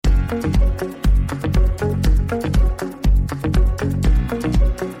Welcome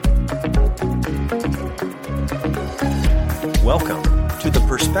to the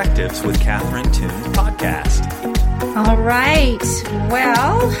Perspectives with Catherine Toon podcast. All right.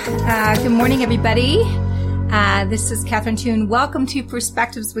 Well, good morning, everybody. This is Catherine Toon. Welcome to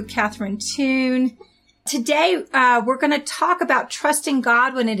Perspectives with Catherine Toon. Today, we're going to talk about trusting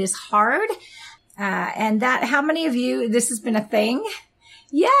God when it is hard. And that, how many of you, this has been a thing?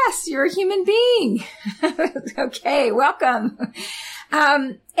 Yes, you're a human being. Okay, welcome.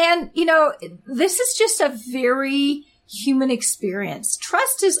 And, you know, this is just a very human experience.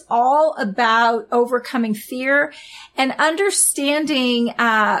 Trust is all about overcoming fear and understanding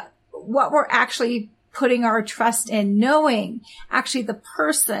what we're actually putting our trust in, knowing actually the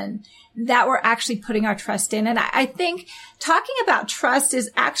person that we're actually putting our trust in. And I think talking about trust is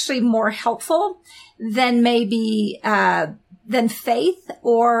actually more helpful than maybe than faith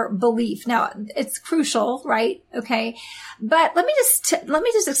or belief. Now, it's crucial, right? Okay. But let me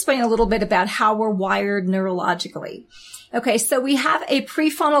just explain a little bit about how we're wired neurologically. Okay. So we have a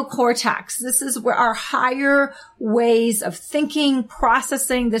prefrontal cortex. This is where our higher ways of thinking,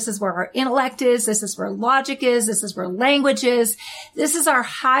 processing. This is where our intellect is. This is where logic is. This is where language is. This is our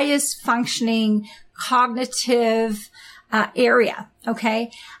highest functioning cognitive area. Okay.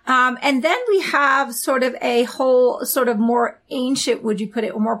 And then we have sort of a whole sort of more ancient, would you put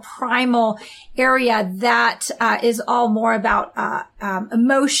it, or more primal area that is all more about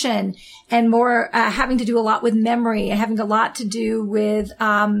emotion and more having to do a lot with memory and having a lot to do with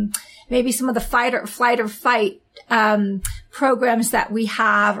maybe some of the flight or fight programs that we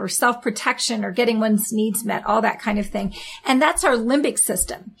have, or self-protection, or getting one's needs met, all that kind of thing. And that's our limbic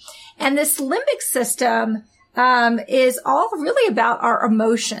system. And this limbic system is all really about our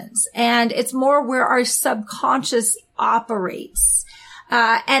emotions, and it's more where our subconscious operates.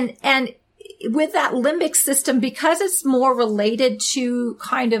 And with that limbic system, because it's more related to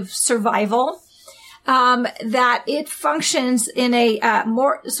kind of survival, that it functions in a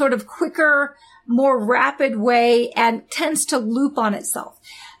more sort of quicker, more rapid way and tends to loop on itself.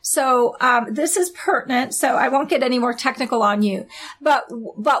 So, this is pertinent, so I won't get any more technical on you. But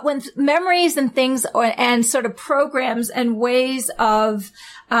when memories and things and sort of programs and ways of,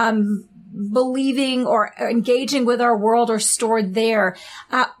 believing or engaging with our world are stored there,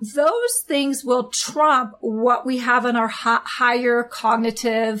 those things will trump what we have in our higher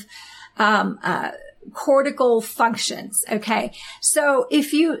cognitive, cortical functions. Okay. So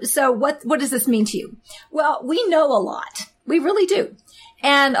what does this mean to you? Well, we know a lot. We really do.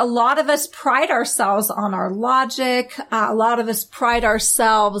 And a lot of us pride ourselves on our logic. A lot of us pride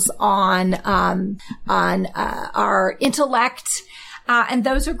ourselves on our intellect. And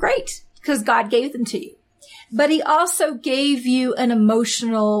those are great because God gave them to you. But he also gave you an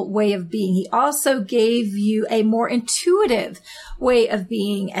emotional way of being. He also gave you a more intuitive way of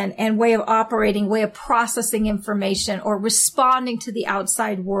being and way of operating, way of processing information, or responding to the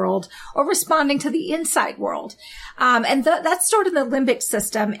outside world, or responding to the inside world. And that's sort of the limbic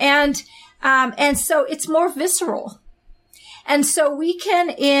system. And so it's more visceral. And so we can,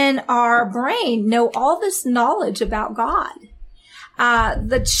 in our brain, know all this knowledge about God.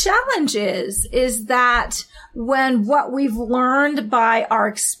 The challenge is that when what we've learned by our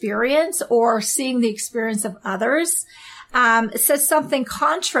experience or seeing the experience of others, says something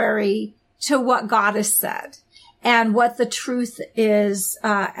contrary to what God has said and what the truth is,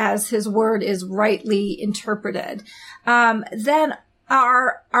 as his word is rightly interpreted, then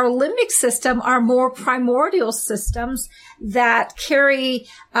our limbic system are more primordial systems that carry,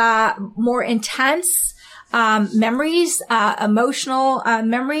 more intense, memories, emotional,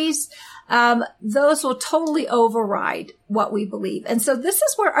 memories. Those will totally override what we believe. And so this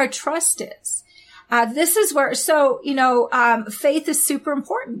is where our trust is. This is where, faith is super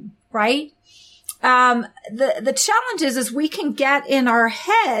important, right? The challenge is we can get in our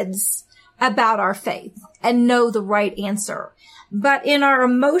heads about our faith and know the right answer. But in our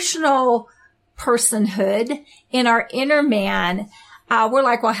emotional personhood, in our inner man, we're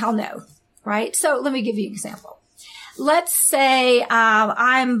like, well, hell no, right? So let me give you an example. Let's say,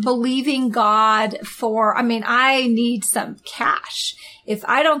 I'm believing God I need some cash. If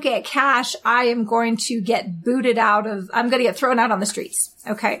I don't get cash, I am going to get I'm going to get thrown out on the streets.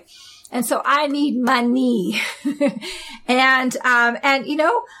 Okay. And so I need money. And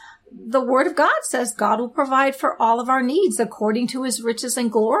the word of God says God will provide for all of our needs according to his riches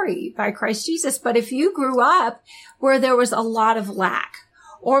and glory by Christ Jesus. But if you grew up where there was a lot of lack,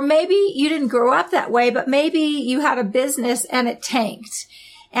 or maybe you didn't grow up that way, but maybe you had a business and it tanked,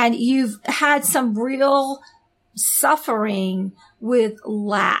 and you've had some real suffering with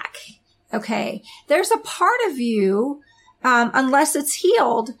lack. Okay. There's a part of you, unless it's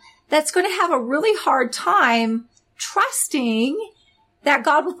healed, that's going to have a really hard time trusting that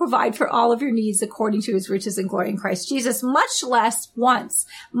God will provide for all of your needs according to his riches and glory in Christ Jesus, much less wants,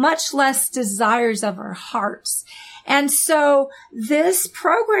 much less desires of our hearts. And so this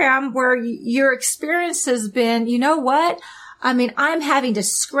program where your experience has been, you know what? I mean, I'm having to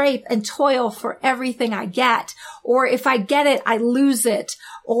scrape and toil for everything I get, or if I get it, I lose it,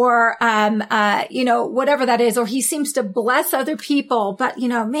 or, whatever that is, or he seems to bless other people, but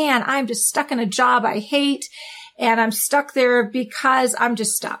man, I'm just stuck in a job I hate. And I'm stuck there because I'm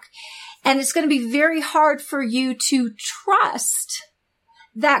just stuck. And it's going to be very hard for you to trust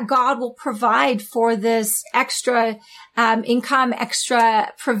that God will provide for this extra income,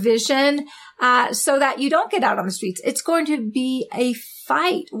 extra provision, so that you don't get out on the streets. It's going to be a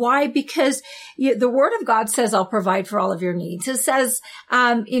fight. Why? Because the word of God says, I'll provide for all of your needs. It says,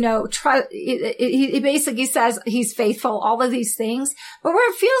 it basically says he's faithful, all of these things. But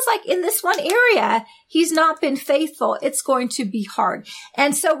where it feels like in this one area, he's not been faithful, it's going to be hard.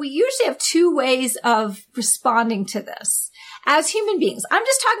 And so we usually have two ways of responding to this as human beings. I'm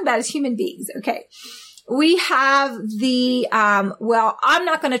just talking about as human beings. Okay. We have the, I'm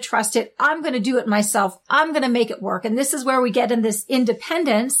not going to trust it. I'm going to do it myself. I'm going to make it work. And this is where we get in this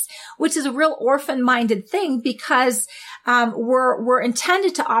independence, which is a real orphan-minded thing because we're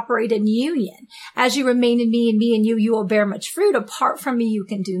intended to operate in union. As you remain in me and me in you, you will bear much fruit. Apart from me, you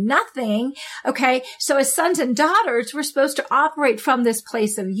can do nothing. Okay. So as sons and daughters, we're supposed to operate from this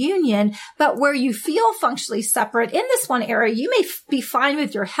place of union, but where you feel functionally separate in this one area, you may be fine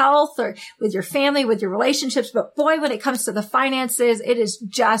with your health or with your family, with your relationships. But boy, when it comes to the finances, it is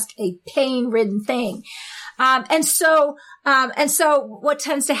just a pain-ridden thing. And so what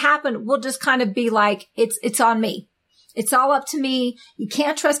tends to happen, we'll just kind of be like, it's on me. It's all up to me. You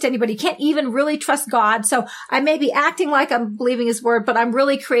can't trust anybody. You can't even really trust God. So I may be acting like I'm believing his word, but I'm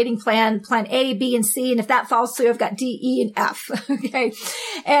really creating plan A, B, and C. And if that falls through, I've got D, E, and F. Okay.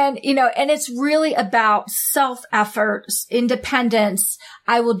 And it's really about self-effort, independence.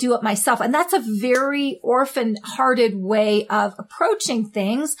 I will do it myself. And that's a very orphan-hearted way of approaching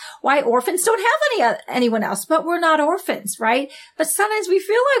things. Why orphans don't have anyone else, but we're not orphans, right? But sometimes we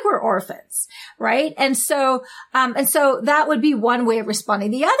feel like we're orphans, right? And so that would be one way of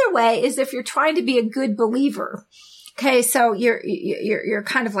responding. The other way is if you're trying to be a good believer. Okay. So you're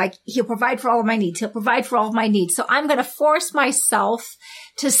kind of like, he'll provide for all of my needs. He'll provide for all of my needs. So I'm going to force myself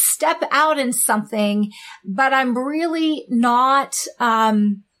to step out in something, but I'm really not,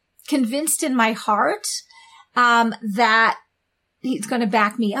 convinced in my heart, that he's going to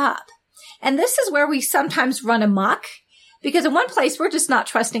back me up. And this is where we sometimes run amok. Because in one place, we're just not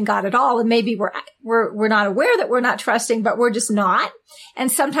trusting God at all. And maybe we're not aware that we're not trusting, but we're just not.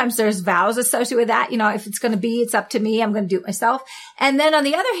 And sometimes there's vows associated with that. If it's going to be, it's up to me. I'm going to do it myself. And then on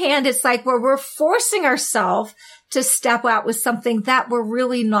the other hand, it's like where we're forcing ourselves to step out with something that we're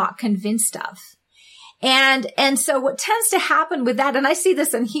really not convinced of. And so what tends to happen with that, and I see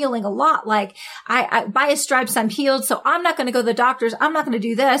this in healing a lot, like I by his stripes I'm healed. So I'm not going to go to the doctors. I'm not going to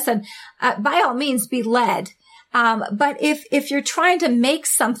do this. And by all means be led. But if you're trying to make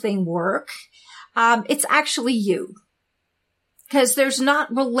something work, it's actually you, because there's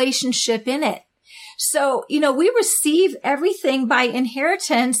not relationship in it. So, we receive everything by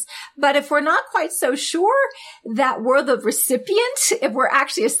inheritance, but if we're not quite so sure that we're the recipient, if we're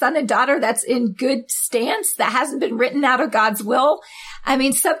actually a son and daughter that's in good stance, that hasn't been written out of God's will,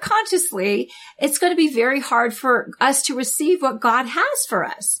 subconsciously, it's going to be very hard for us to receive what God has for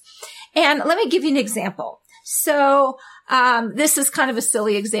us. And let me give you an example. So, this is kind of a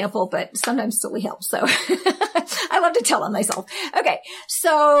silly example, but sometimes silly helps. So I love to tell on myself. Okay.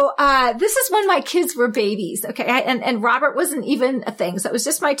 So, this is when my kids were babies. Okay. And Robert wasn't even a thing. So it was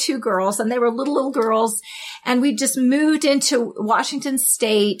just my two girls, and they were little girls, and we just moved into Washington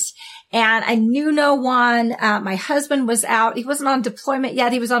State, and I knew no one. My husband was out. He wasn't on deployment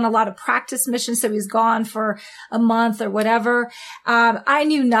yet. He was on a lot of practice missions. So he was gone for a month or whatever. I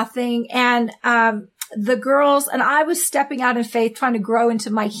knew nothing. And, the girls and I was stepping out in faith, trying to grow into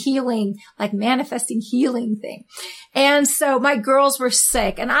my healing, like manifesting healing thing. And so my girls were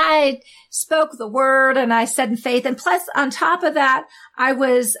sick, and I spoke the word, and I said in faith. And plus on top of that, I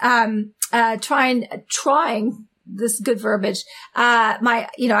was, trying this good verbiage. I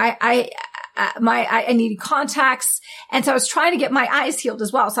needed contacts. And so I was trying to get my eyes healed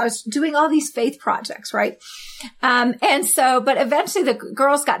as well. So I was doing all these faith projects, right? But eventually the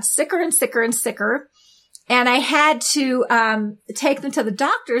girls got sicker and sicker and sicker. And I had to take them to the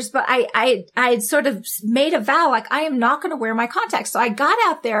doctors, but I had sort of made a vow, like, I am not going to wear my contacts. So I got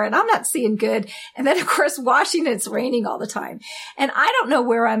out there and I'm not seeing good. And then, of course, Washington, it's raining all the time. And I don't know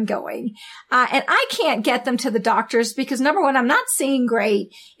where I'm going. And I can't get them to the doctors because, number one, I'm not seeing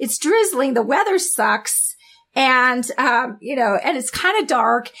great. It's drizzling. The weather sucks. And, and it's kind of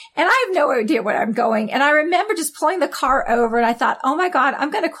dark and I have no idea where I'm going. And I remember just pulling the car over and I thought, oh my God,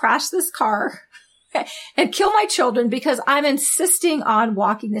 I'm going to crash this car and kill my children because I'm insisting on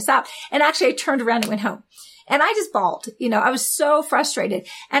walking this out. And actually I turned around and went home and I just bawled. I was so frustrated.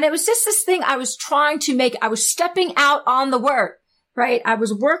 And it was just this thing I was trying to make. I was stepping out on the word, right? I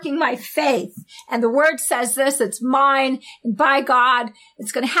was working my faith and the word says this, it's mine. And by God,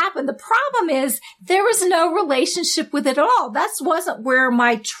 it's going to happen. The problem is there was no relationship with it at all. That wasn't where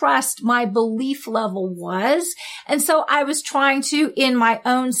my trust, my belief level was. And so I was trying to, in my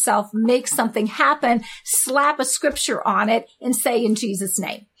own self, make something happen, slap a scripture on it and say in Jesus'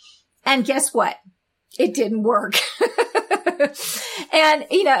 name. And guess what? It didn't work. And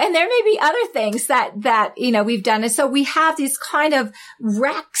there may be other things that we've done. And so we have these kind of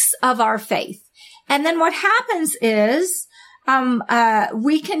wrecks of our faith. And then what happens is,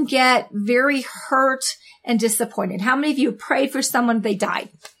 we can get very hurt and disappointed. How many of you prayed for someone, they died?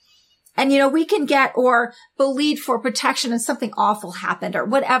 And, we can get or believed for protection and something awful happened or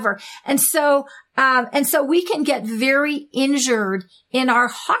whatever. And so we can get very injured in our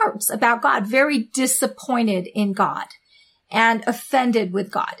hearts about God, very disappointed in God and offended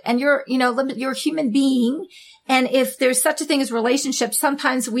with God. And you're a human being. And if there's such a thing as relationships,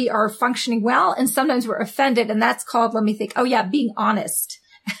 sometimes we are functioning well and sometimes we're offended. And that's called, being honest.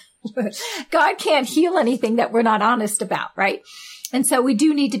 God can't heal anything that we're not honest about, right? And so we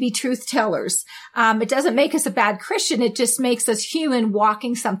do need to be truth tellers. It doesn't make us a bad Christian. It just makes us human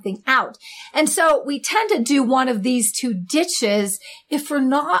walking something out. And so we tend to do one of these two ditches if we're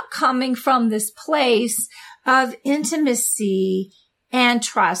not coming from this place of intimacy and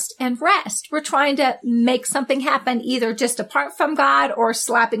trust and rest. We're trying to make something happen either just apart from God or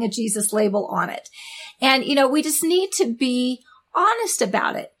slapping a Jesus label on it. And, we just need to be honest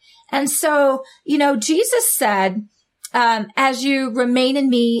about it. And so, Jesus said, as you remain in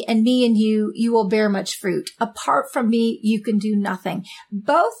me and me in you, you will bear much fruit. Apart from me, you can do nothing.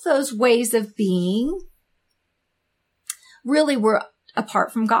 Both those ways of being really were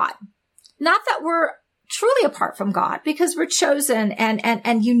apart from God. Not that we're truly apart from God because we're chosen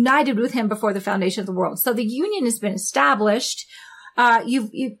and united with him before the foundation of the world. So the union has been established.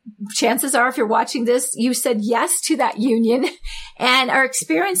 Chances are, if you're watching this, you said yes to that union and are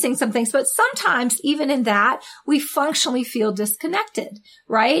experiencing some things. But sometimes even in that, we functionally feel disconnected,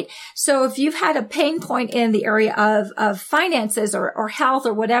 right? So if you've had a pain point in the area of finances or health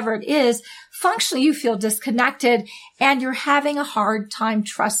or whatever it is, functionally you feel disconnected and you're having a hard time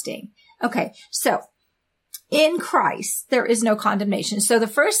trusting. Okay. So in Christ, there is no condemnation. So the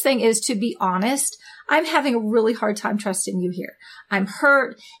first thing is to be honest. I'm having a really hard time trusting you here. I'm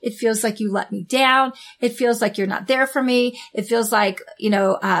hurt. It feels like you let me down. It feels like you're not there for me. It feels like,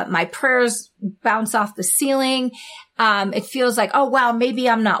 my prayers bounce off the ceiling. It feels like, oh, wow, maybe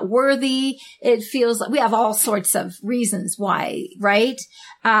I'm not worthy. It feels like we have all sorts of reasons why, right?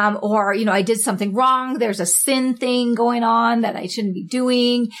 Or, I did something wrong. There's a sin thing going on that I shouldn't be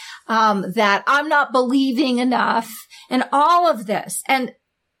doing, that I'm not believing enough and all of this. And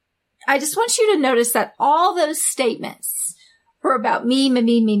I just want you to notice that all those statements were about me.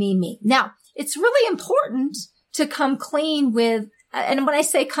 Now, it's really important to come clean with, and when I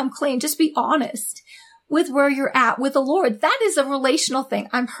say come clean, just be honest with where you're at with the Lord. That is a relational thing.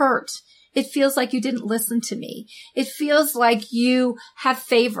 I'm hurt. It feels like you didn't listen to me. It feels like you have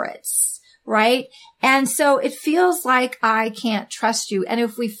favorites, right? And so it feels like I can't trust you. And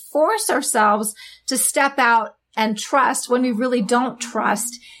if we force ourselves to step out and trust when we really don't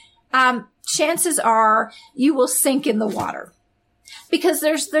trust, chances are you will sink in the water because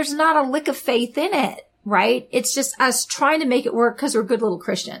there's not a lick of faith in it, right? It's just us trying to make it work because we're good little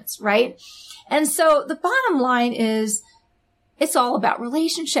Christians, right? And so the bottom line is it's all about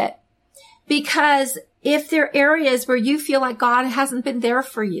relationship, because if there are areas where you feel like God hasn't been there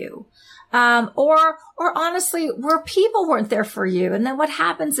for you, or honestly, where people weren't there for you. And then what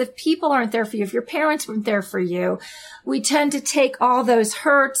happens if people aren't there for you? If your parents weren't there for you, we tend to take all those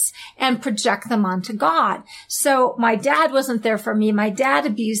hurts and project them onto God. So my dad wasn't there for me. My dad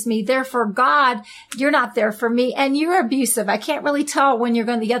abused me. Therefore, God, you're not there for me and you're abusive. I can't really tell when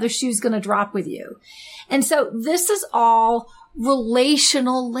the other shoe's going to drop with you. And so this is all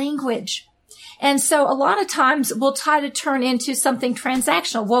relational language. And so a lot of times we'll try to turn into something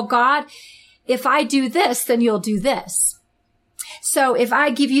transactional. Well, God, if I do this, then you'll do this. So if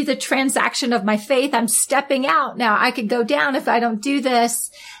I give you the transaction of my faith, I'm stepping out. Now I could go down if I don't do this,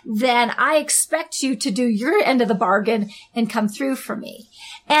 then I expect you to do your end of the bargain and come through for me.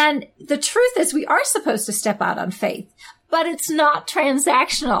 And the truth is we are supposed to step out on faith, but it's not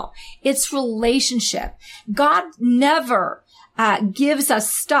transactional. It's relationship. God never gives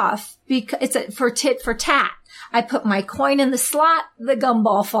us stuff because it's for tit for tat. I put my coin in the slot, the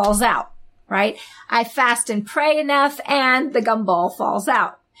gumball falls out. Right? I fast and pray enough and the gumball falls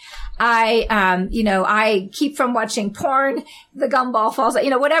out. I keep from watching porn, the gumball falls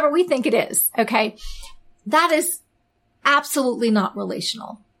out, whatever we think it is. Okay. That is absolutely not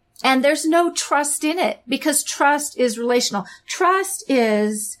relational. And there's no trust in it because trust is relational. Trust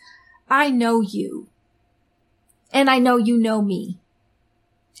is, I know you and I know you know me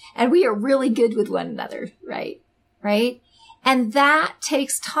and we are really good with one another. Right? Right? And that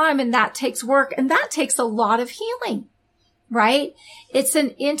takes time and that takes work and that takes a lot of healing, right? It's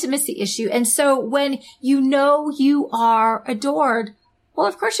an intimacy issue. And so when you know you are adored, well,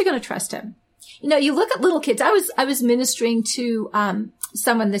 of course you're going to trust him. You look at little kids. I was ministering to,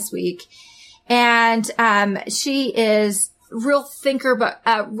 someone this week and, she is real thinker, but,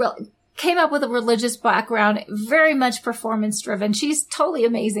 came up with a religious background, very much performance driven. She's totally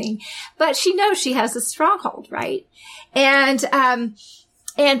amazing, but she knows she has a stronghold, right? And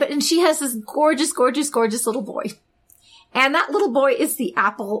she has this gorgeous, gorgeous, gorgeous little boy. And that little boy is the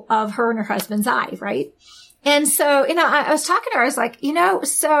apple of her and her husband's eye, right? And so, I was talking to her, I was like,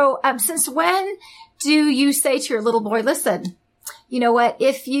 since when do you say to your little boy, listen, you know what?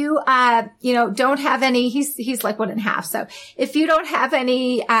 If you, don't have any, he's like 1.5. So if you don't have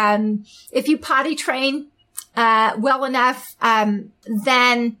any, if you potty train, well enough, then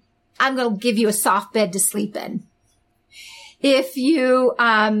I'm going to give you a soft bed to sleep in. If you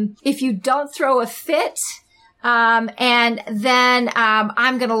don't throw a fit, and then,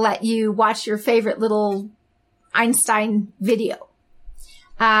 I'm going to let you watch your favorite little Einstein video.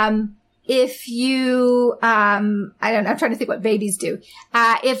 If you, I'm trying to think what babies do.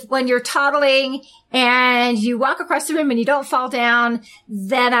 If when you're toddling and you walk across the room and you don't fall down,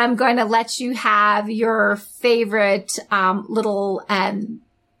 then I'm going to let you have your favorite, little,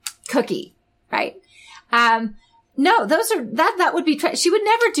 cookie, right? No, that would be, she would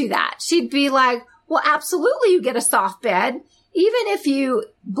never do that. She'd be like, well, absolutely you get a soft bed. Even if you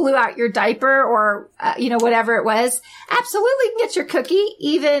blew out your diaper or, whatever it was, absolutely you can get your cookie,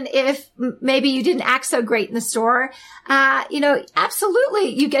 even if maybe you didn't act so great in the store.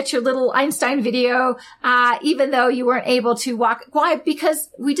 Absolutely you get your little Einstein video, even though you weren't able to walk. Why? Because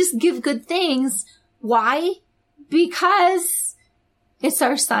we just give good things. Why? Because it's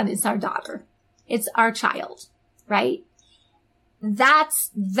our son, it's our daughter, it's our child, right?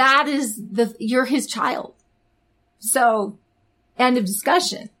 You're his child. So, end of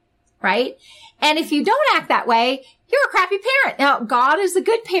discussion, right? And if you don't act that way, you're a crappy parent. Now, God is a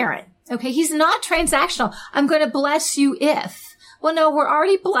good parent. Okay. He's not transactional. I'm going to bless you if. Well, no, we're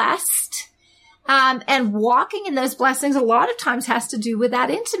already blessed. And walking in those blessings a lot of times has to do with that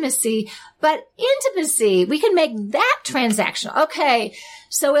intimacy, but intimacy, we can make that transactional. Okay.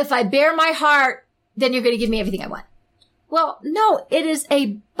 So if I bare my heart, then you're going to give me everything I want. Well, no, it is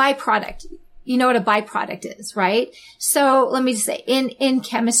a byproduct. You know what a byproduct is, right? So let me just say in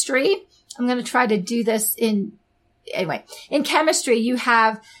chemistry, I'm going to try to do this in chemistry, you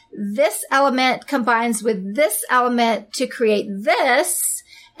have this element combines with this element to create this.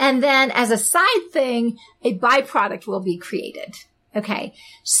 And then as a side thing, a byproduct will be created. Okay.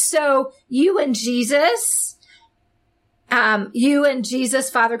 So you and Jesus,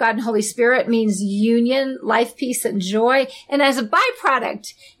 Father, God, and Holy Spirit means union, life, peace, and joy. And as a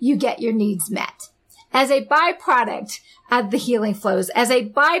byproduct, you get your needs met. As a byproduct, the healing flows. As a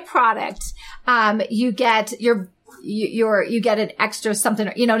byproduct, you get you get an extra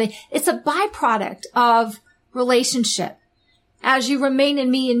something, it's a byproduct of relationship. As you remain in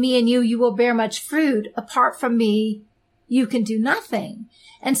me and me in you, you will bear much fruit. Apart from me, you can do nothing.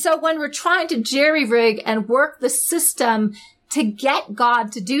 And so when we're trying to jerry-rig and work the system to get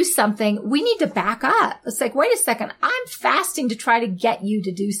God to do something, we need to back up. It's like, wait a second, I'm fasting to try to get you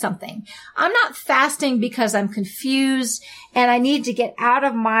to do something. I'm not fasting because I'm confused and I need to get out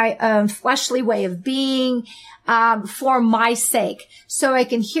of my fleshly way of being for my sake, so I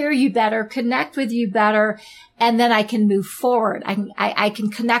can hear you better, connect with you better, and then I can move forward. I can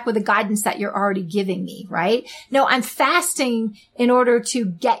connect with the guidance that you're already giving me, right? No, I'm fasting in order to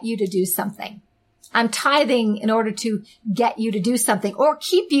get you to do something. I'm tithing in order to get you to do something or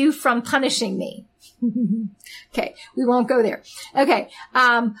keep you from punishing me. Okay. We won't go there. Okay.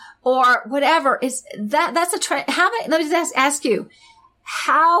 Or whatever is that's a trend. Let me just ask you,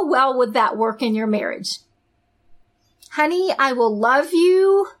 how well would that work in your marriage? Honey, I will love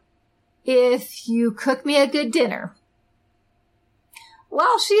you if you cook me a good dinner.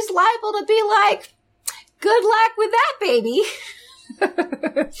 Well, she's liable to be like, good luck with that, baby.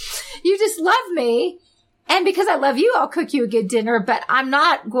 You just love me. And because I love you, I'll cook you a good dinner, but I'm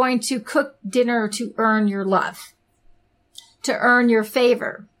not going to cook dinner to earn your love, to earn your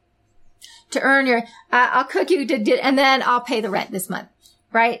favor, to earn your, I'll cook you to dinner and then I'll pay the rent this month,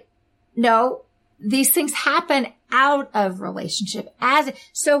 right? No, these things happen out of relationship.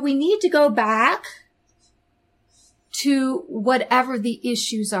 So we need to go back to whatever the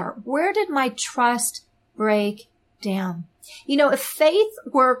issues are. Where did my trust break down? You know, if faith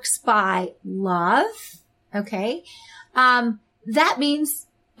works by love, okay, that means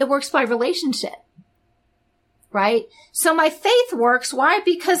it works by relationship, right? So my faith works. Why?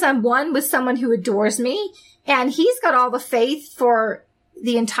 Because I'm one with someone who adores me and he's got all the faith for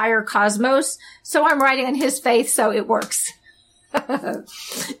the entire cosmos. So I'm riding on his faith. So it works.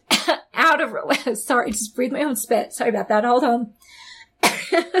 Sorry, just breathe my own spit. Sorry about that. Hold on.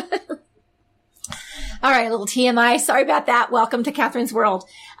 All right, a little TMI. Sorry about that. Welcome to Catherine's world.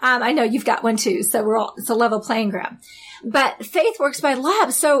 I know you've got one too. So it's a level playing ground, but faith works by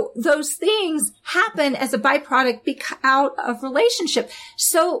love. So those things happen as a byproduct out of relationship.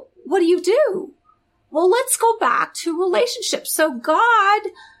 So what do? Well, let's go back to relationships. So God,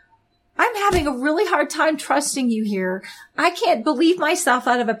 I'm having a really hard time trusting you here. I can't believe myself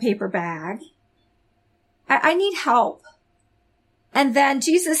out of a paper bag. I need help. And then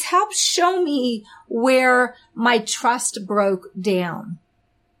Jesus, help show me where my trust broke down.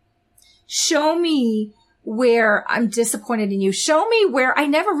 Show me where I'm disappointed in you. Show me where I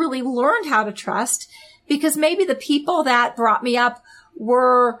never really learned how to trust because maybe the people that brought me up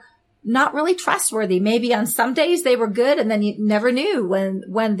were not really trustworthy. Maybe on some days they were good and then you never knew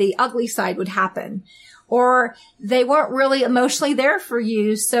when the ugly side would happen. Or they weren't really emotionally there for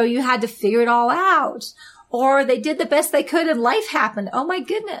you, so you had to figure it all out. Or they did the best they could and life happened. Oh my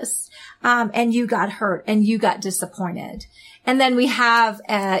goodness. And you got hurt and you got disappointed. And then we have,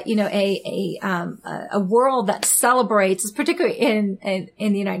 a world that celebrates, particularly in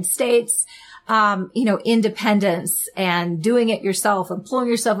the United States, independence and doing it yourself and pulling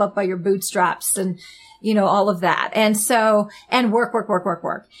yourself up by your bootstraps and, all of that. And so, and work.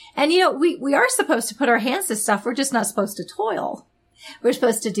 And, we are supposed to put our hands to stuff. We're just not supposed to toil. We're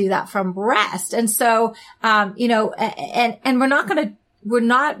supposed to do that from rest. And so, and we're not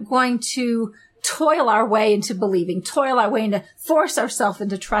going to toil our way into believing, toil our way into force ourselves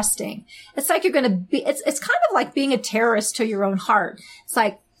into trusting. It's like you're going to be, it's kind of like being a terrorist to your own heart. It's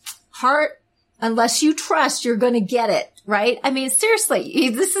like heart, unless you trust, you're going to get it, right? I mean, seriously,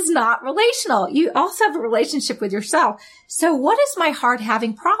 this is not relational. You also have a relationship with yourself. So what is my heart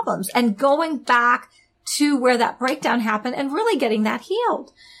having problems? And going back to where that breakdown happened and really getting that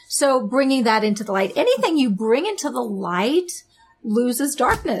healed. So bringing that into the light. Anything you bring into the light loses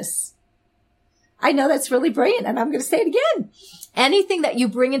darkness. I know that's really brilliant, and I'm going to say it again. Anything that you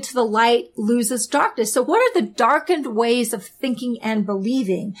bring into the light loses darkness. So what are the darkened ways of thinking and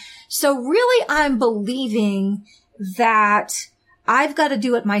believing? So really, I'm believing that I've got to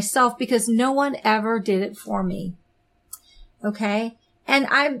do it myself because no one ever did it for me. Okay? And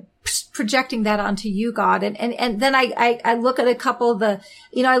I'm projecting that onto you, God. And then I look at a couple of the,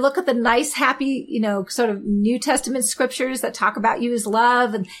 I look at the nice, happy, sort of New Testament scriptures that talk about you as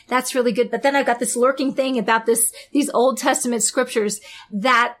love. And that's really good. But then I've got this lurking thing about these Old Testament scriptures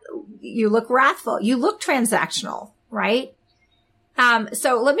that you look wrathful. You look transactional, right?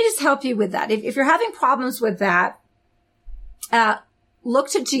 So let me just help you with that. If you're having problems with that, look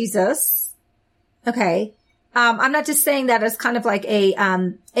to Jesus. Okay. I'm not just saying that as kind of like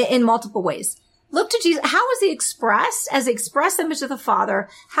in multiple ways. Look to Jesus. How was he expressed as the express image of the Father?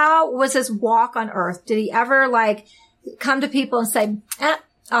 How was his walk on earth? Did he ever come to people and say,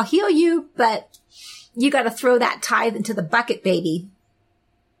 I'll heal you, but you got to throw that tithe into the bucket, baby?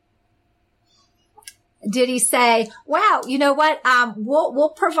 Did he say, wow, you know what? We'll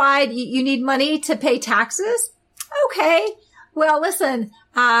provide, you need money to pay taxes? Okay. Well, listen,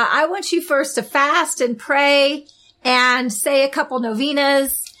 I want you first to fast and pray and say a couple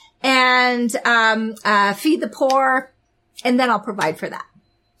novenas and feed the poor, and then I'll provide for that.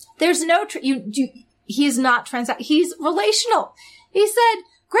 There's no, he's not he's relational. He said,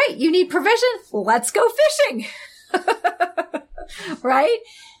 great, you need provision? Let's go fishing. Right?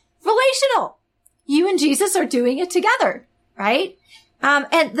 Relational. You and Jesus are doing it together, right?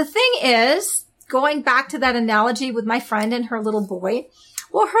 And the thing is, going back to that analogy with my friend and her little boy,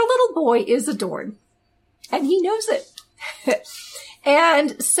 well, her little boy is adored and he knows it.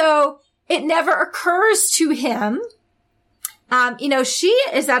 And so it never occurs to him. She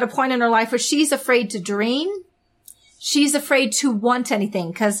is at a point in her life where she's afraid to dream. She's afraid to want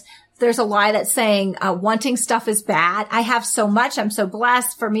anything because there's a lie that's saying wanting stuff is bad. I have so much. I'm so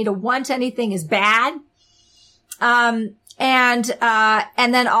blessed. For me to want anything is bad. And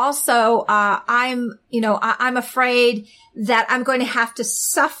then also, I'm afraid that I'm going to have to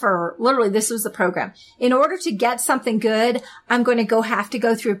suffer. Literally, this was the program. In order to get something good, I'm going to have to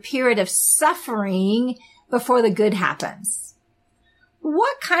go through a period of suffering before the good happens.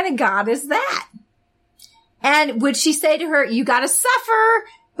 What kind of God is that? And would she say to her, you got to suffer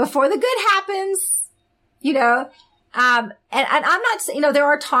before the good happens? And I'm not saying, there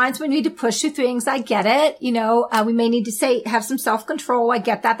are times when we need to push through things. I get it. We may need to have some self-control. I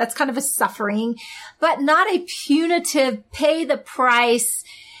get that. That's kind of a suffering, but not a punitive pay the price.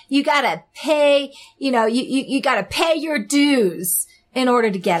 You got to pay, you got to pay your dues in order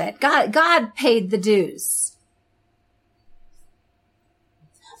to get it. God paid the dues.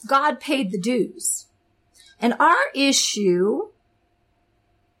 God paid the dues. And our issue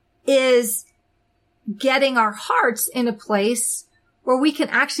is getting our hearts in a place where we can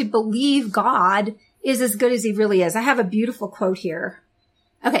actually believe God is as good as he really is. I have a beautiful quote here.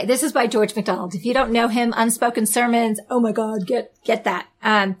 Okay, this is by George MacDonald. If you don't know him, Unspoken Sermons, oh my God, get that.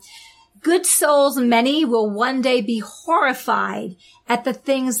 Good souls, many will one day be horrified at the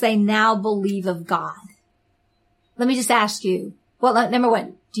things they now believe of God. Let me just ask you, well, number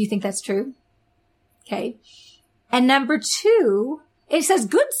one, do you think that's true? Okay. And number two, it says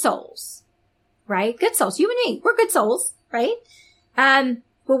good souls, right? Good souls. You and me, we're good souls, right?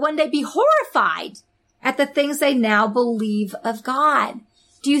 Will one day be horrified at the things they now believe of God.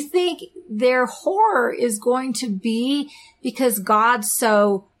 Do you think their horror is going to be because God's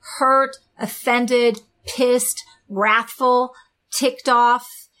so hurt, offended, pissed, wrathful, ticked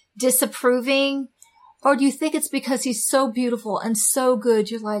off, disapproving? Or do you think it's because he's so beautiful and so good?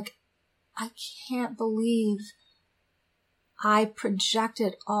 You're like, I can't believe I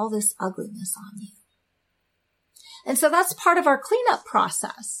projected all this ugliness on you. And so that's part of our cleanup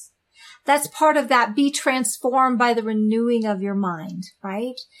process. That's part of that be transformed by the renewing of your mind,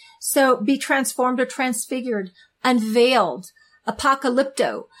 right? So be transformed or transfigured, unveiled.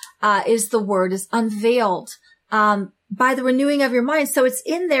 Apocalypto is the word, is unveiled by the renewing of your mind. So it's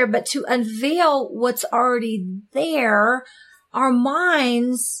in there, but to unveil what's already there, our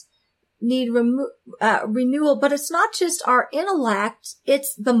minds need renewal, but it's not just our intellect,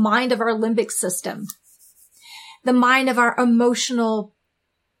 it's the mind of our limbic system, the mind of our emotional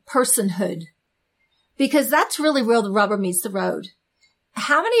personhood, because that's really where the rubber meets the road.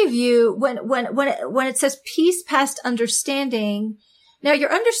 How many of you, when it says peace past understanding, now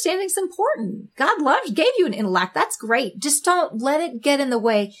your understanding's important. God gave you an intellect. That's great. Just don't let it get in the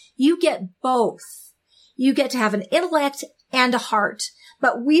way. You get both. You get to have an intellect and a heart,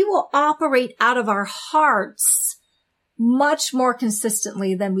 but we will operate out of our hearts much more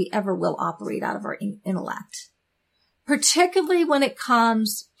consistently than we ever will operate out of our intellect, particularly when it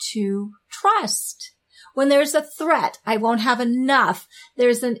comes to trust. When there's a threat, I won't have enough.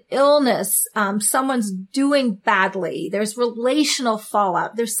 There's an illness. Someone's doing badly. There's relational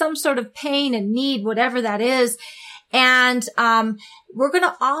fallout. There's some sort of pain and need, whatever that is. And, we're going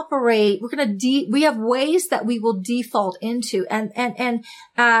to operate. We have ways that we will default into. And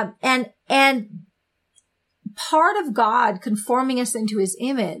part of God conforming us into his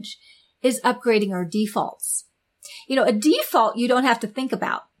image is upgrading our defaults. A default you don't have to think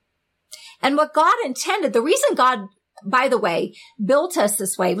about. And what God intended, the reason God, by the way, built us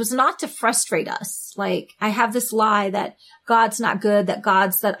this way was not to frustrate us. Like, I have this lie that God's not good,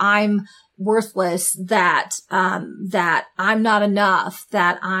 that I'm worthless, that I'm not enough,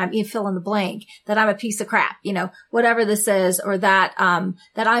 that you fill in the blank, that I'm a piece of crap, whatever this is, or that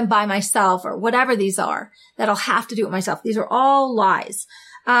I'm by myself, or whatever these are, that I'll have to do it myself. These are all lies.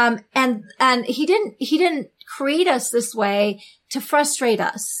 And he didn't create us this way to frustrate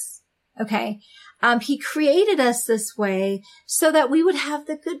us. Okay. He created us this way so that we would have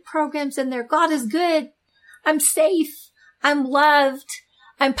the good programs in there. God is good. I'm safe. I'm loved.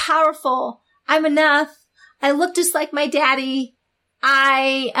 I'm powerful. I'm enough. I look just like my daddy.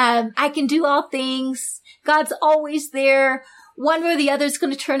 I can do all things. God's always there. One way or the other is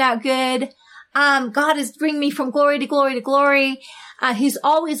going to turn out good. God is bringing me from glory to glory to glory. He's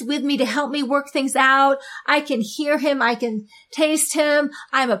always with me to help me work things out. I can hear him. I can taste him.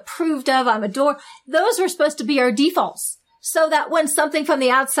 I'm approved of. I'm adored. Those were supposed to be our defaults. so that when something from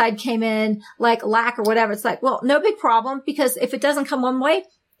the outside came in, like lack or whatever, it's like, well, no big problem, because if it doesn't come one way,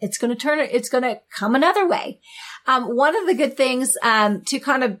 it's going to come another way. One of the good things, to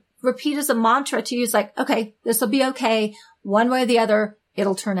kind of repeat as a mantra to you is like, okay, this will be okay. One way or the other,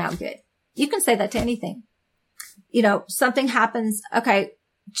 it'll turn out good. You can say that to anything. Something happens. Okay.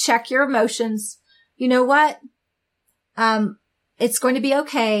 Check your emotions. You know what? It's going to be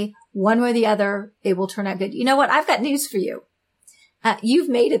okay. One way or the other, it will turn out good. You know what? I've got news for you. You've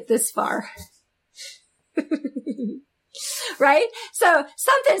made it this far. Right? So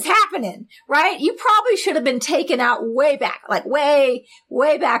something's happening, right? You probably should have been taken out way back, like way,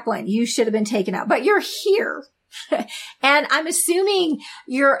 way back when you should have been taken out, but you're here. And I'm assuming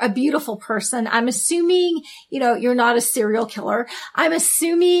you're a beautiful person. I'm assuming, you're not a serial killer. I'm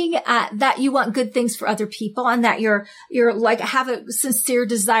assuming, that you want good things for other people and that you're like have a sincere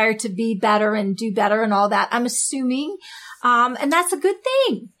desire to be better and do better and all that. I'm assuming, and that's a good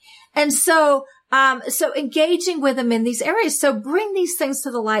thing. And so engaging with them in these areas. So bring these things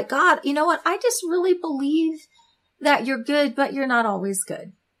to the light. God, you know what? I just really believe that you're good, but you're not always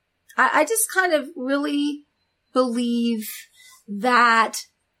good. I just kind of really believe that,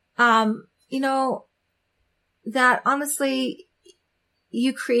 that honestly,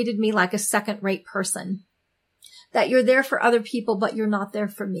 you created me like a second-rate person, that you're there for other people, but you're not there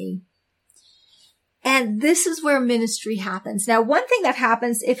for me. And this is where ministry happens. Now, one thing that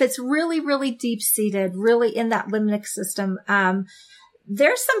happens if it's really, really deep-seated, really in that limbic system,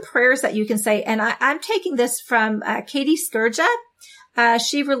 there's some prayers that you can say. And I'm taking this from Katie Sturgia.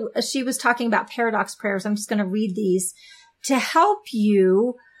 She was talking about paradox prayers. I'm just going to read these to help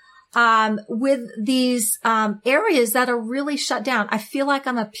you, with these, areas that are really shut down. I feel like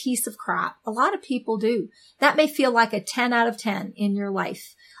I'm a piece of crap. A lot of people do. That may feel like a 10 out of 10 in your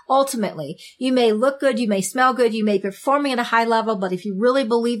life. Ultimately, you may look good, you may smell good, you may be performing at a high level, but if you really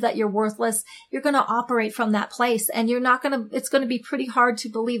believe that you're worthless, you're going to operate from that place, and it's going to be pretty hard to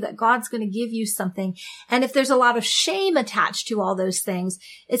believe that God's going to give you something. And if there's a lot of shame attached to all those things,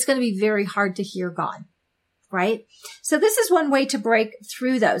 it's going to be very hard to hear God. Right? So this is one way to break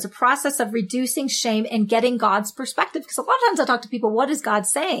through those, a process of reducing shame and getting God's perspective. Because a lot of times I talk to people, what is God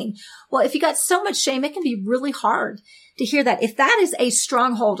saying? Well, if you got so much shame, it can be really hard to hear that. If that is a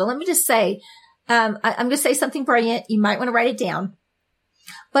stronghold, and let me just say, I'm going to say something brilliant. You might want to write it down.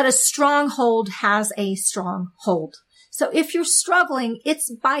 But a stronghold has a strong hold. So if you're struggling,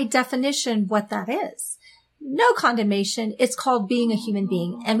 it's by definition what that is. No condemnation. It's called being a human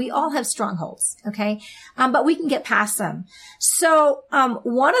being, and we all have strongholds. Okay. But we can get past them. So,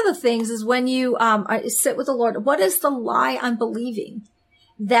 one of the things is when you, sit with the Lord, what is the lie I'm believing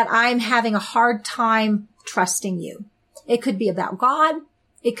that I'm having a hard time trusting you? It could be about God.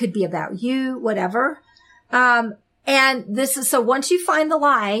 It could be about you, whatever. And so once you find the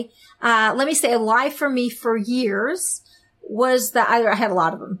lie, let me say a lie for me for years was that I had a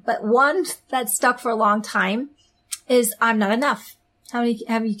lot of them, but one that stuck for a long time is I'm not enough. How many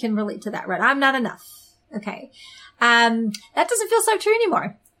of you can relate to that, right? I'm not enough. Okay. That doesn't feel so true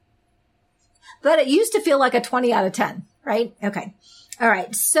anymore, but it used to feel like a 20 out of 10, right? Okay. All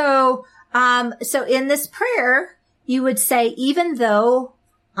right. So in this prayer, you would say, even though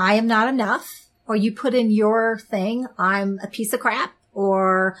I am not enough, or you put in your thing, I'm a piece of crap,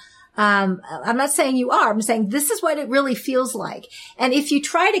 or I'm not saying you are. I'm saying this is what it really feels like. And if you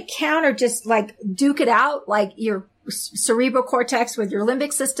try to counter, just like duke it out, like your cerebral cortex with your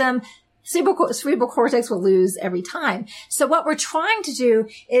limbic system, cerebral cortex will lose every time. So what we're trying to do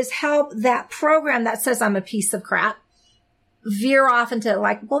is help that program that says I'm a piece of crap veer off into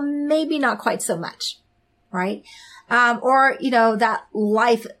like, well, maybe not quite so much. Right? Or, that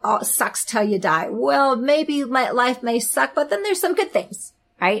life sucks till you die. Well, maybe my life may suck, but then there's some good things.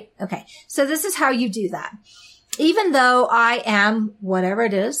 Right? Okay. So this is how you do that. Even though I am whatever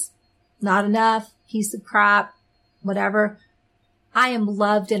it is, not enough, piece of crap, whatever, I am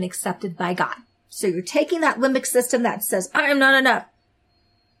loved and accepted by God. So you're taking that limbic system that says, I am not enough,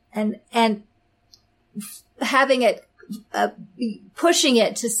 and having it, pushing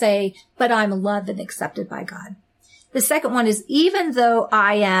it to say, but I'm loved and accepted by God. The second one is, even though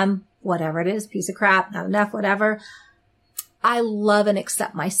I am whatever it is, piece of crap, not enough, whatever, I love and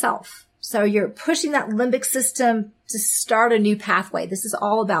accept myself. So you're pushing that limbic system to start a new pathway. This is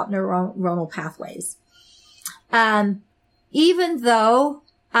all about neuronal pathways. Even though,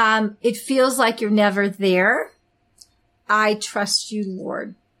 it feels like you're never there, I trust you,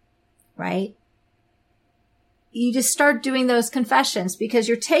 Lord. Right? You just start doing those confessions because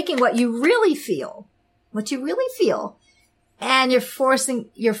you're taking what you really feel, and you're forcing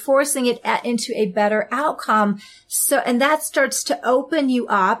it into a better outcome. So, and that starts to open you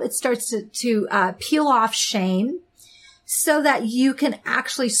up. It starts to peel off shame so that you can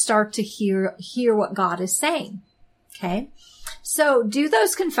actually start to hear what God is saying. Okay. So do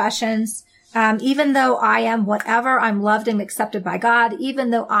those confessions. Even though I am whatever, I'm loved and accepted by God.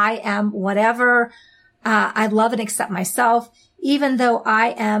 Even though I am whatever, I love and accept myself. Even though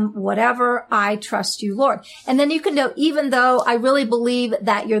I am whatever, I trust you, Lord. And then you can know, even though I really believe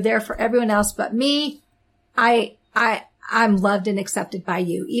that you're there for everyone else but me, I'm loved and accepted by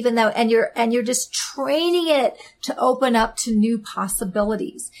you. Even though, and you're just training it to open up to new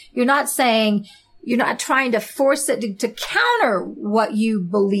possibilities. You're not trying to force it to counter what you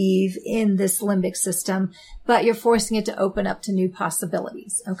believe in this limbic system, but you're forcing it to open up to new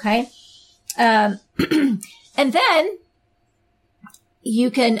possibilities. Okay. And then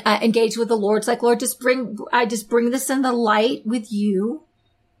you can engage with the Lord. It's like, Lord, I just bring this in the light with you.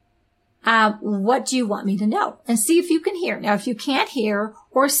 What do you want me to know? And see if you can hear. Now, if you can't hear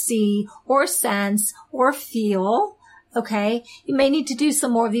or see or sense or feel, okay, you may need to do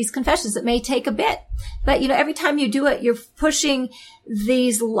some more of these confessions. It may take a bit, but every time you do it, you're pushing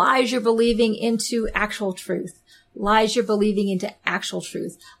these lies you're believing into actual truth. Lies you're believing into actual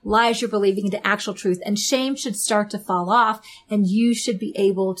truth. Lies you're believing into actual truth. And shame should start to fall off, and you should be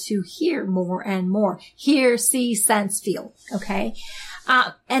able to hear more and more. Hear, see, sense, feel. Okay.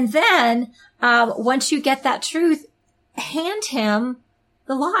 And then, once you get that truth, hand him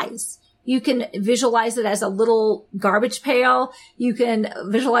the lies. You can visualize it as a little garbage pail. You can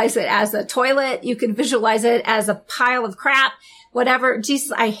visualize it as a toilet. You can visualize it as a pile of crap. Whatever.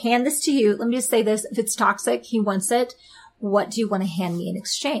 Jesus, I hand this to you. Let me just say this. If it's toxic, he wants it. What do you want to hand me in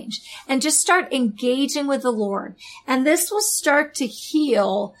exchange? And just start engaging with the Lord. And this will start to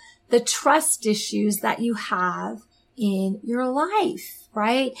heal the trust issues that you have in your life,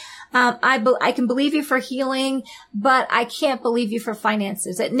 right? I can believe you for healing, but I can't believe you for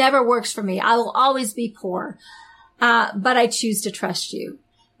finances. It never works for me. I will always be poor. But I choose to trust you.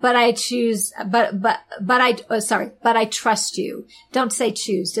 But I trust you. Don't say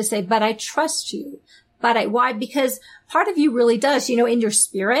choose, just say, but I trust you. Why? Because part of you really does, in your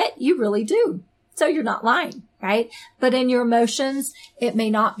spirit, you really do. So you're not lying, right? But in your emotions, it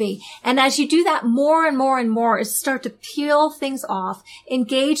may not be. And as you do that more and more and more, is start to peel things off,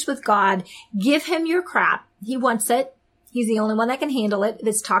 engage with God, give him your crap. He wants it. He's the only one that can handle it. If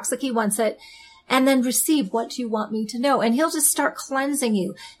it's toxic, he wants it. And then receive, what do you want me to know? And he'll just start cleansing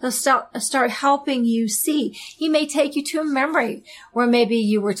you. He'll start helping you see. He may take you to a memory where maybe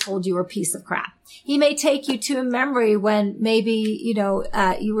you were told you were a piece of crap. He may take you to a memory when maybe,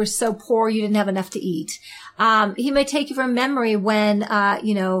 you were so poor you didn't have enough to eat. He may take you from memory when,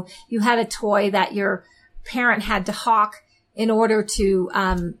 you had a toy that your parent had to hawk in order to,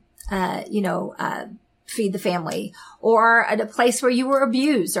 feed the family, or at a place where you were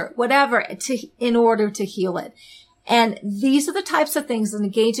abused or whatever in order to heal it. And these are the types of things in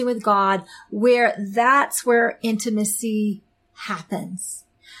engaging with God that's where intimacy happens.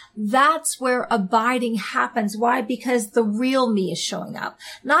 That's where abiding happens. Why? Because the real me is showing up.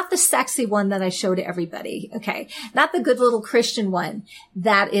 Not the sexy one that I show to everybody. Okay. Not the good little Christian one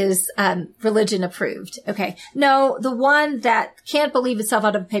that is, religion approved. Okay. No, the one that can't believe itself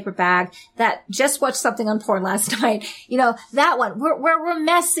out of a paper bag, that just watched something on porn last night. That one where we're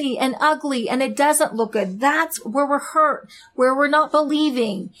messy and ugly and it doesn't look good. That's where we're hurt, where we're not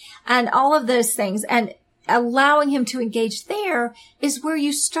believing, and all of those things. And allowing him to engage there is where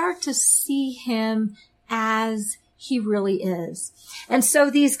you start to see him as he really is. And so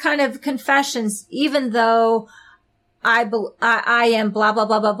these kind of confessions, even though I am blah, blah,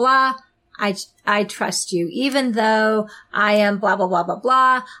 blah, blah, blah, I trust you. Even though I am blah, blah, blah, blah,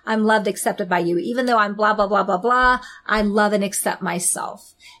 blah, I'm loved, accepted by you. Even though I'm blah, blah, blah, blah, blah, I love and accept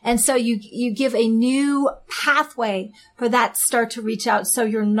myself. And so you give a new pathway for that to start to reach out, so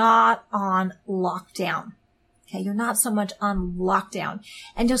you're not on lockdown. Okay, you're not so much on lockdown.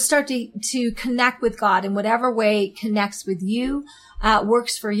 And you'll start to connect with God in whatever way connects with you,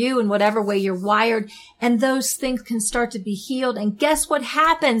 works for you, in whatever way you're wired. And those things can start to be healed. And guess what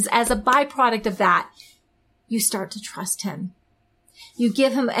happens as a byproduct of that? You start to trust him. You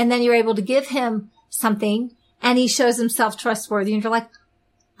give him, and then you're able to give him something, and he shows himself trustworthy. And you're like,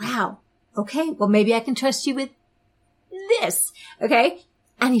 wow, okay, well, maybe I can trust you with this. Okay.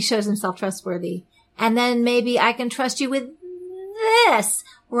 And he shows himself trustworthy. And then maybe I can trust you with this,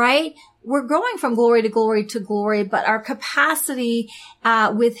 right? We're going from glory to glory to glory, but our capacity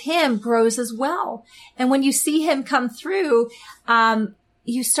with him grows as well. And when you see him come through,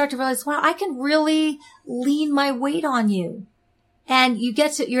 you start to realize, wow, I can really lean my weight on you. And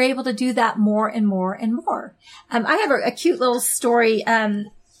you're able to do that more and more and more. I have a cute little story. I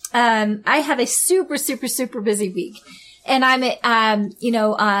have a super, super, super busy week, and I'm,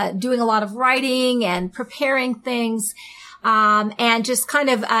 doing a lot of writing and preparing things. And just kind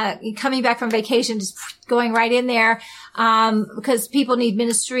of, coming back from vacation, just going right in there, because people need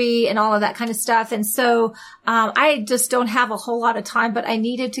ministry and all of that kind of stuff. And so, I just don't have a whole lot of time, but I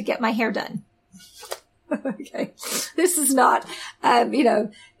needed to get my hair done. Okay. This is not,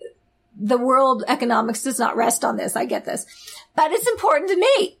 the world economics does not rest on this. I get this, but it's important to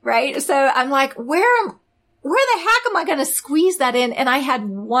me, right? So I'm like, where the heck am I going to squeeze that in? And I had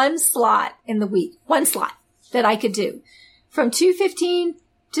one slot in the week, one slot that I could do from 2:15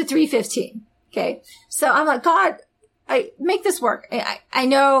 to 3:15. Okay. So I'm like, God, I make this work. I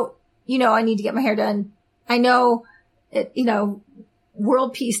know, I need to get my hair done. I know,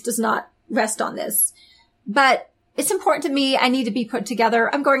 world peace does not rest on this. But it's important to me. I need to be put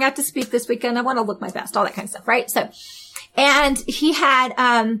together. I'm going out to speak this weekend. I want to look my best, all that kind of stuff, right? So, and he had,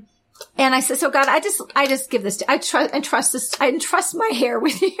 and I said, so God, I just give this I entrust my hair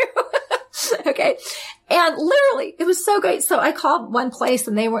with you. Okay. And literally it was so great. So I called one place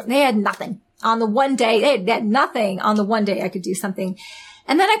and they had nothing on the one day. They had nothing on the one day I could do something.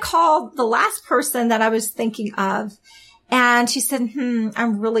 And then I called the last person that I was thinking of, and she said,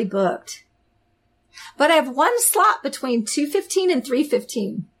 I'm really booked. But I have one slot between 2:15 and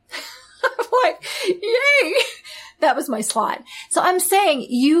 3:15. I'm like, yay. That was my slot. So I'm saying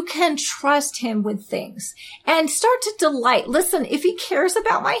you can trust him with things and start to delight. Listen, if he cares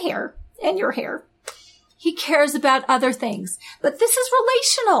about my hair and your hair, he cares about other things. But this is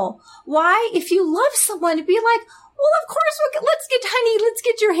relational. Why? If you love someone, to be like, well, of course, let's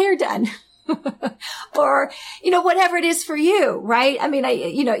get your hair done. Or, whatever it is for you, right? I mean,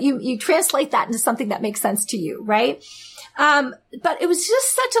 you translate that into something that makes sense to you, right? But it was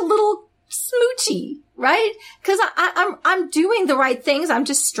just such a little smoochy, right? Cause I'm doing the right things. I'm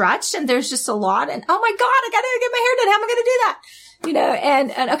just stretched and there's just a lot. And oh my God, I gotta get my hair done. How am I going to do that?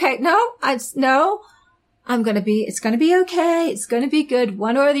 And okay, it's going to be okay. It's going to be good.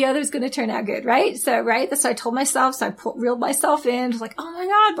 One or the other is going to turn out good, right? So, right. That's what I told myself. So I reeled myself in. I was like, oh my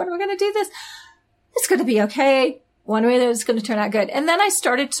God, when am I going to do this? It's going to be okay. One way or the other is going to turn out good. And then I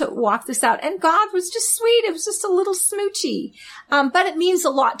started to walk this out, and God was just sweet. It was just a little smoochy. But it means a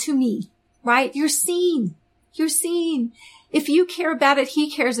lot to me, right? You're seen. If you care about it,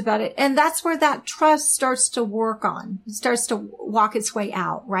 he cares about it. And that's where that trust starts to work on. It starts to walk its way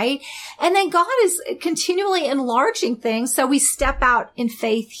out, right? And then God is continually enlarging things. So we step out in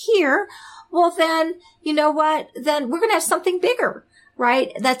faith here. Well, then, you know what? Then we're going to have something bigger,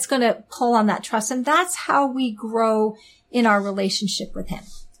 right? That's going to pull on that trust. And that's how we grow in our relationship with him.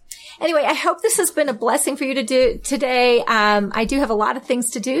 Anyway, I hope this has been a blessing for you to do today. I do have a lot of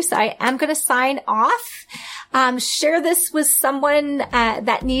things to do, so I am going to sign off. Share this with someone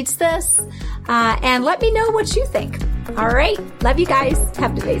that needs this, and let me know what you think. All right. Love you guys.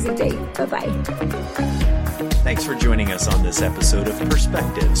 Have an amazing day. Bye-bye. Thanks for joining us on this episode of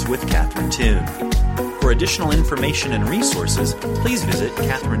Perspectives with Catherine Toon. For additional information and resources, please visit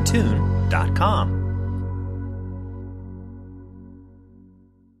catherinetoon.com.